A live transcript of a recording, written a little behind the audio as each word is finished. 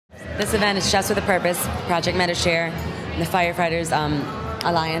This event is Chefs with a Purpose, Project Medi-Share, and the Firefighters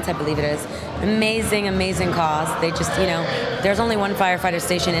Alliance, I believe it is. Amazing, amazing cause. They just, there's only one firefighter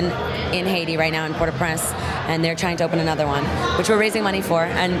station in Haiti right now in Port-au-Prince, and they're trying to open another one, which we're raising money for.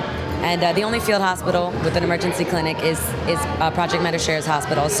 And the only field hospital with an emergency clinic is Project Medi-Share's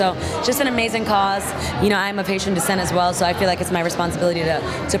hospital. So just an amazing cause. I'm of Haitian descent as well, so I feel like it's my responsibility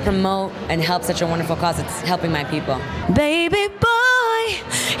to promote and help such a wonderful cause. It's helping my people. Baby boy,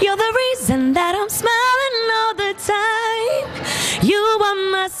 you're the reason that I'm smiling all the time. You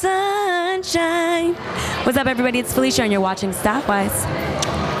are my sunshine. What's up, everybody? It's Felicia, and you're watching Stopwise.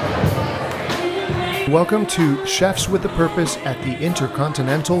 Welcome to Chefs with a Purpose at the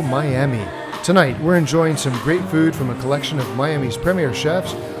Intercontinental Miami. Tonight, we're enjoying some great food from a collection of Miami's premier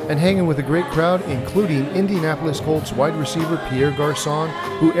chefs and hanging with a great crowd, including Indianapolis Colts wide receiver Pierre Garçon,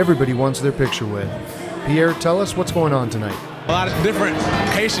 who everybody wants their picture with. Pierre, tell us what's going on tonight. A lot of different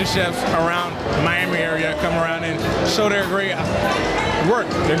Haitian chefs around the Miami area come around and show their great work,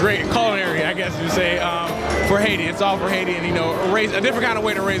 their great culinary, I guess you'd say, for Haiti. It's all for Haiti, and raise a different kind of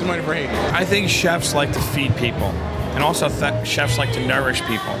way to raise money for Haiti. I think chefs like to feed people, and also chefs like to nourish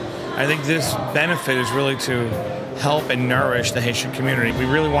people. I think this benefit is really to help and nourish the Haitian community. We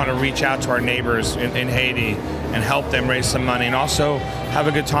really want to reach out to our neighbors in Haiti and help them raise some money and also have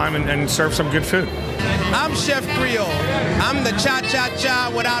a good time and serve some good food. I'm Chef Creole. I'm the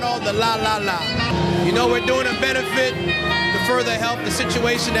cha-cha-cha without all the la-la-la. We're doing a benefit to further help the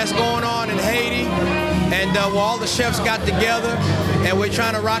situation that's going on in Haiti. And all the chefs got together, and we're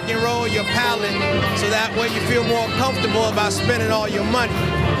trying to rock and roll your palate so that way you feel more comfortable about spending all your money.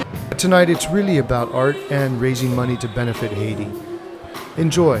 Tonight, it's really about art and raising money to benefit Haiti.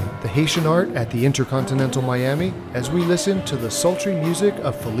 Enjoy the Haitian art at the Intercontinental Miami as we listen to the sultry music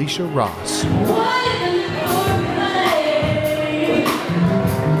of Felicia Ross.